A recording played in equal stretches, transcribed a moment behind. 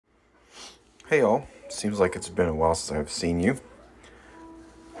Hey all, seems like it's been a while since I've seen you.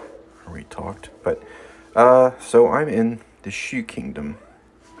 Or we talked, but so I'm in the Shoe Kingdom.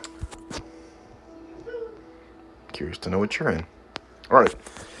 Curious to know what you're in. Alright,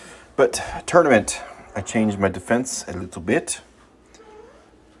 but tournament. I changed my defense a little bit.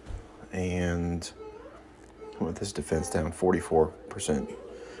 And with this defense down, 44%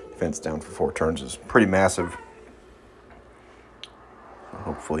 defense down for 4 turns is pretty massive.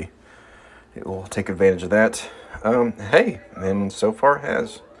 Hopefully it will take advantage of that. Hey, and so far it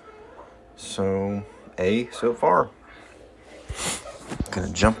has. So, A so far. Gonna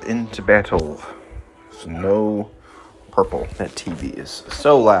jump into battle. So no purple. That TV is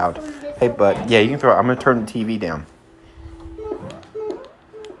so loud. Hey, bud. Yeah, you can throw it. I'm gonna turn the TV down.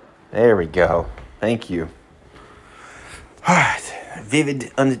 There we go. Thank you. Alright.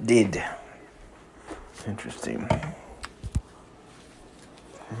 Vivid Undead. Interesting.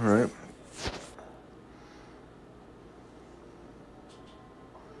 Alright.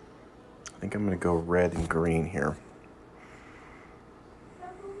 I think I'm going to go red and green here.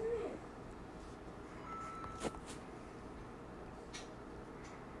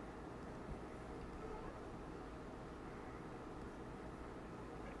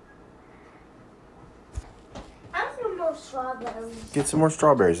 Have some more strawberries. Get some more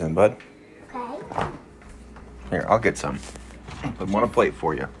strawberries in, bud. Okay. Here, I'll get some. Put them on a plate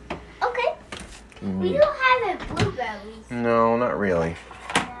for you. Okay. We don't have any blueberries. No, not really.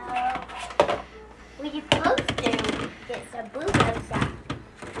 No. We're supposed to get some blueberries out.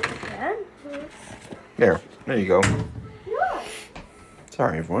 There you go. No.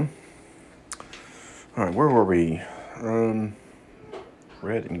 Sorry, everyone. Alright, where were we?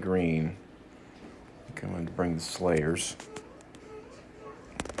 Red and green. I think I'm going to bring the Slayers.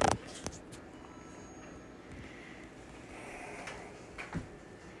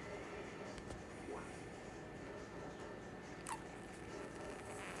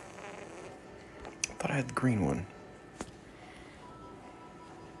 I thought I had the green one.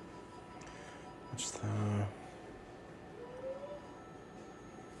 What's the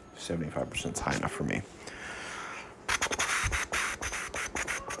 75% is high enough for me.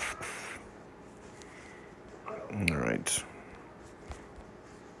 All right.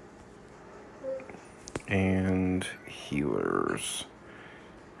 And healers.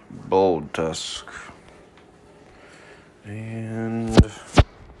 Bold Tusk. And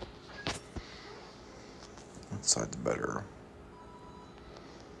what side's better?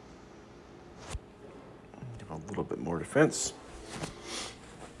 Give a little bit more defense.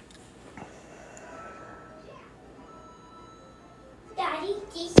 Daddy,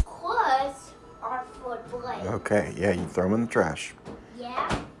 these claws are for blood. Okay, yeah, you throw them in the trash.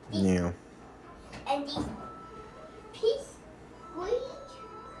 Yeah? Yeah. And these pieces.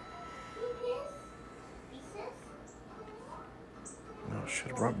 Oh, should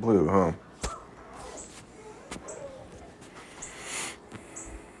have brought blue, huh?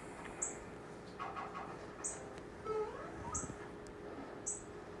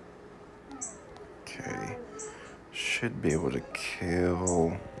 Okay. Should be able to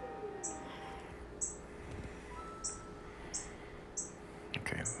kill.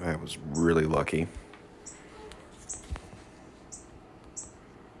 Okay, that was really lucky.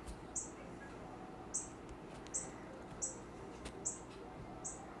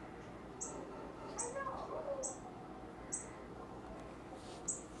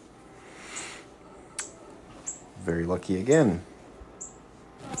 Very lucky again.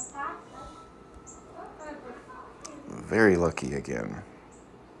 Very lucky again.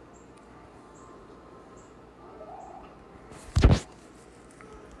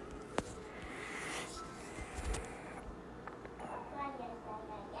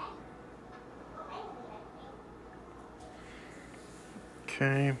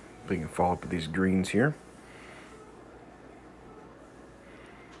 Okay, we can follow up with these greens here.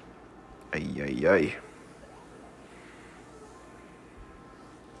 Ay, ay, ay.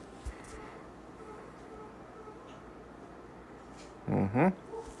 Mm-hmm.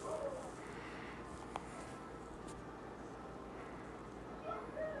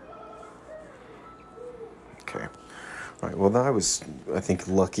 Okay. All right, well, that was, I think,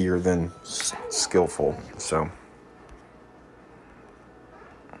 luckier than skillful, so.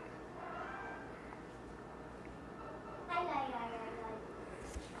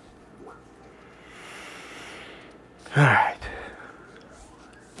 All right.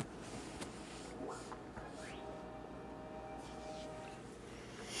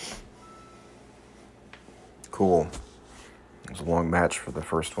 Cool. It was a long match for the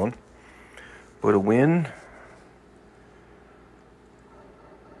first one. But a win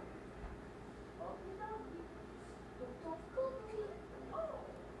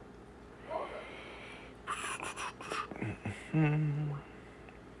I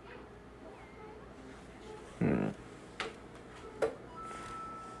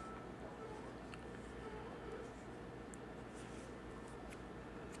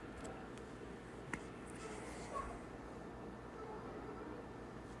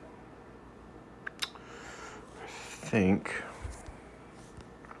think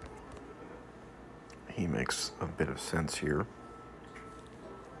he makes a bit of sense here.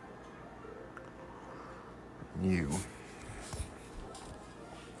 You.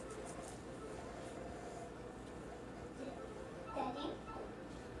 Daddy,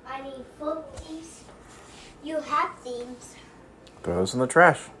 I need food, these. You have these. Throw those in the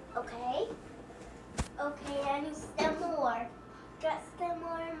trash. Okay. Okay, I need them more. Just them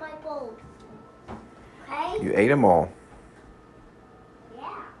more in my bowl. Okay? You ate them all.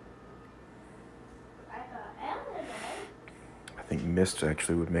 Yeah. I got everything. I think mist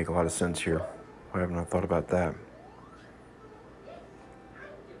actually would make a lot of sense here. Why haven't I thought about that?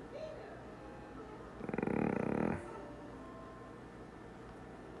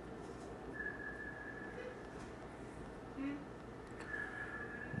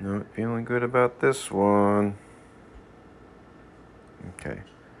 Not feeling good about this one. Okay.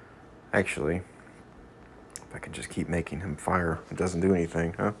 Actually, if I can just keep making him fire, it doesn't do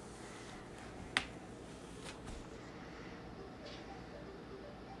anything, huh?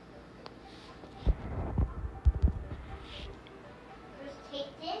 Just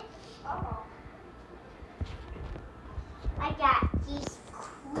take this off. I got these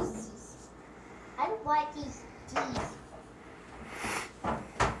creases. I don't want these.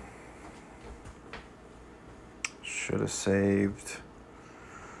 Should have saved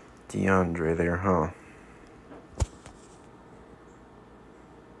DeAndre there, huh?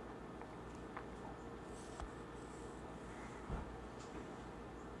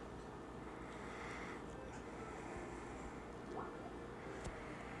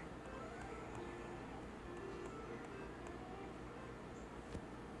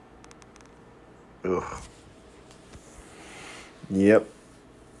 Ugh. Yep.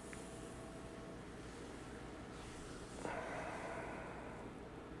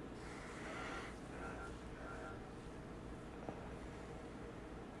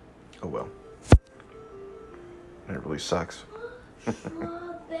 Oh well. That really sucks.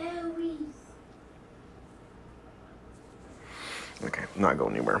 Strawberries. Okay, not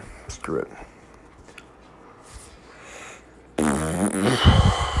going anywhere. Screw it.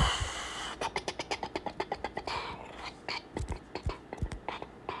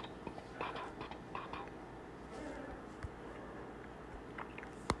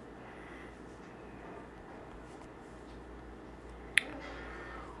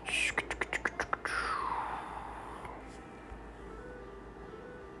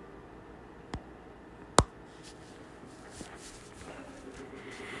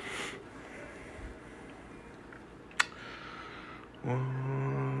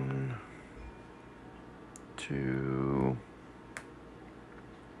 One, two.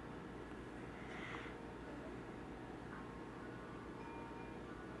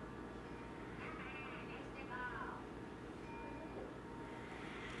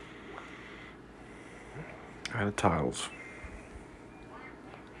 Out of tiles.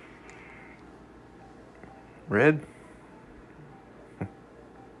 Red?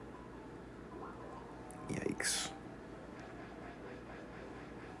 Yikes.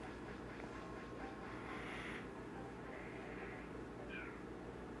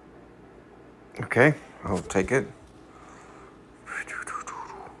 Okay, I'll take it.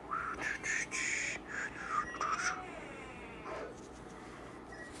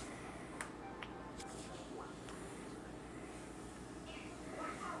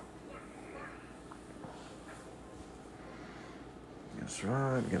 Against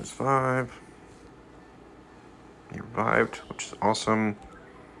 5, against 5. He revived, which is awesome.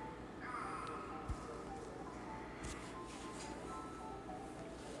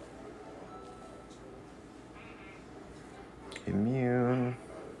 Immune.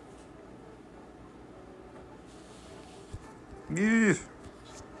 Yes.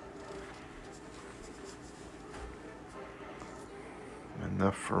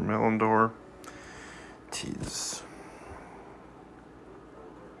 Enough for Melendor. Tis.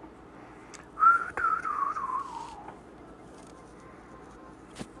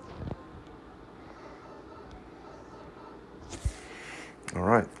 All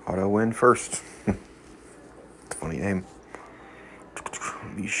right, auto win first. Funny name.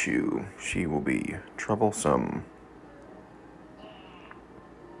 Bishu. She will be troublesome.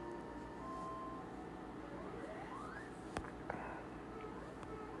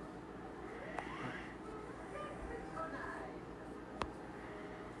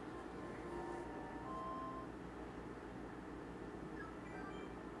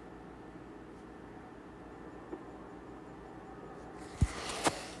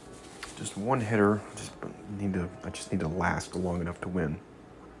 Just one hitter. I just need to last long enough to win.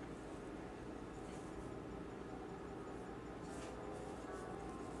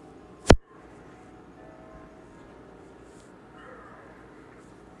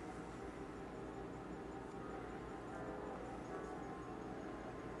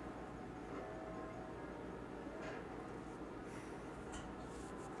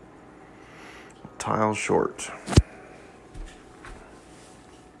 Tile short.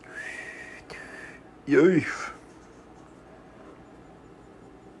 Yay.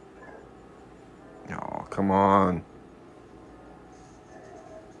 Oh, come on.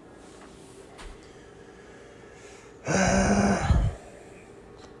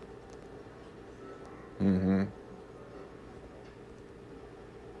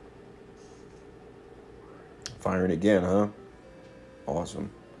 Firing again, huh?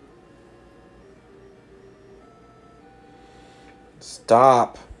 Awesome.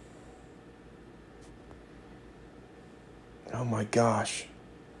 Stop. Oh my gosh.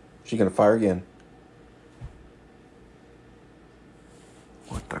 She gonna fire again.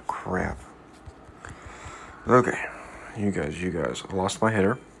 What the crap? Okay. You guys. I lost my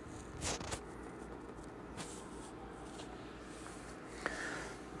hitter.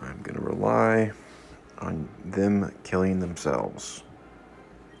 I'm gonna rely on them killing themselves.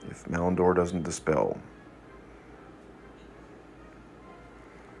 If Malindor doesn't dispel.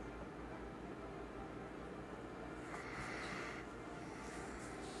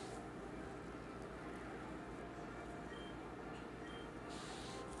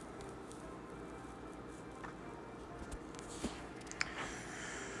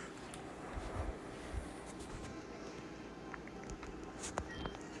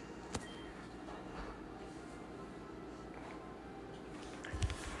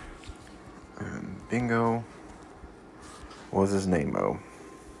 And bingo. What was his name, Mo?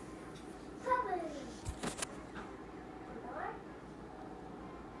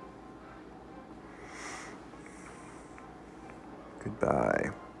 Goodbye.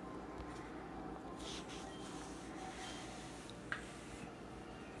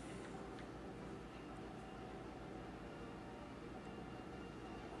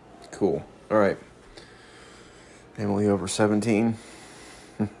 Cool. All right. Emily over 17.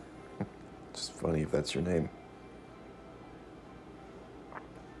 Just funny if that's your name.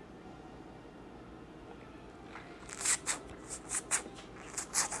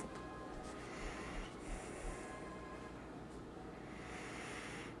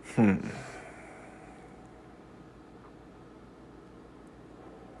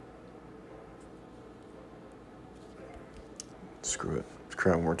 Screw it. Let's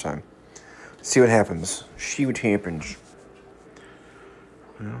try one more time. See what happens. See what happens.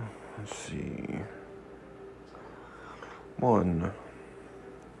 Well, let's see. 1,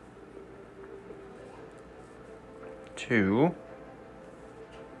 2.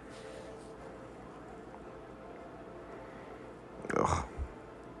 Ugh.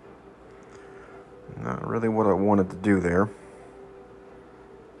 Not really what I wanted to do there.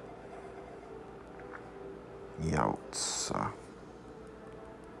 Yowts.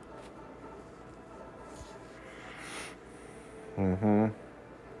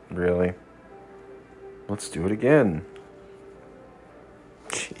 Really? Let's do it again.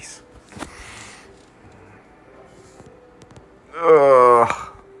 Jeez. Ugh.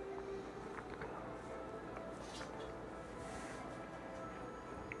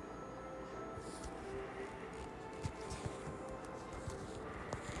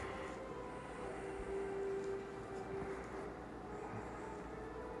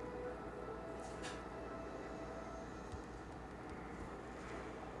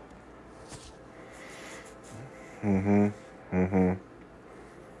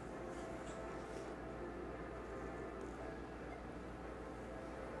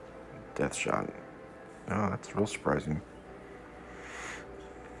 Death shot. Oh, that's real surprising.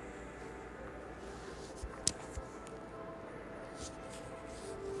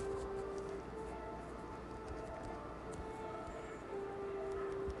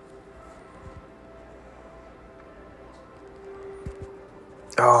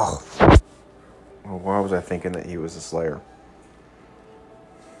 Oh. Well, why was I thinking that he was a Slayer?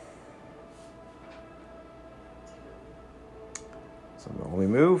 So the only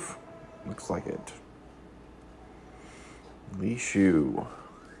move? Looks like it. Li Shu.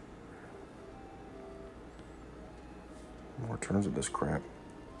 More turns of this crap.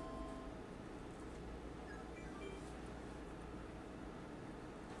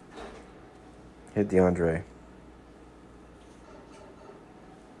 Hit DeAndre.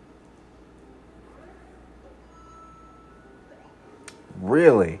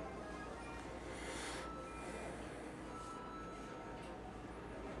 Really?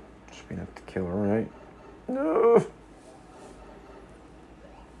 kill her, right? No.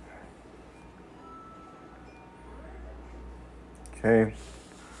 Okay.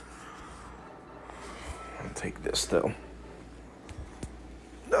 I'll take this though.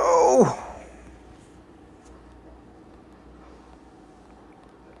 No.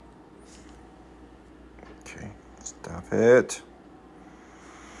 Okay, stop it.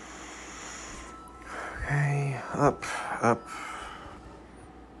 Okay, up, up.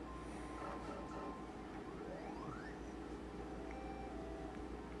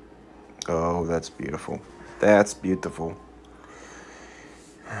 Oh, that's beautiful. That's beautiful.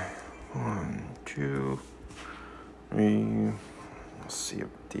 1, 2, 3. Let's see if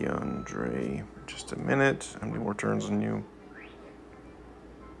DeAndre. Just a minute. How many more turns on you?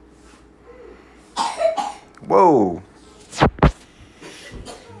 Whoa.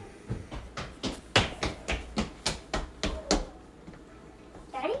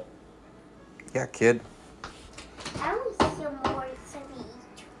 Daddy? Yeah, kid. I want some more to eat.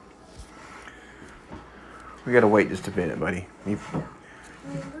 We gotta wait just a minute, buddy. I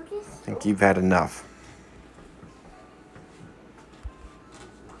think you've had enough.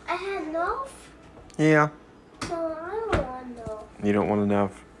 I had enough? Yeah. No, I don't want enough. You don't want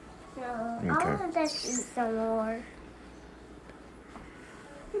enough? No, Okay. I want to just eat some more.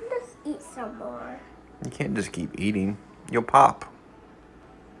 Let's eat some more. You can't just keep eating. You'll pop.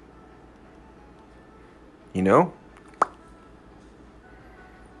 You know?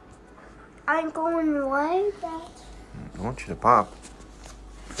 I'm going right back. I want you to pop.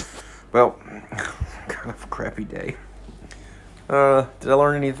 Well, kind of a crappy day. Did I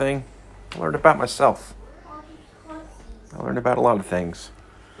learn anything? I learned about myself. I learned about a lot of things.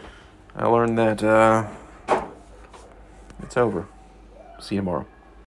 I learned that it's over. See you tomorrow.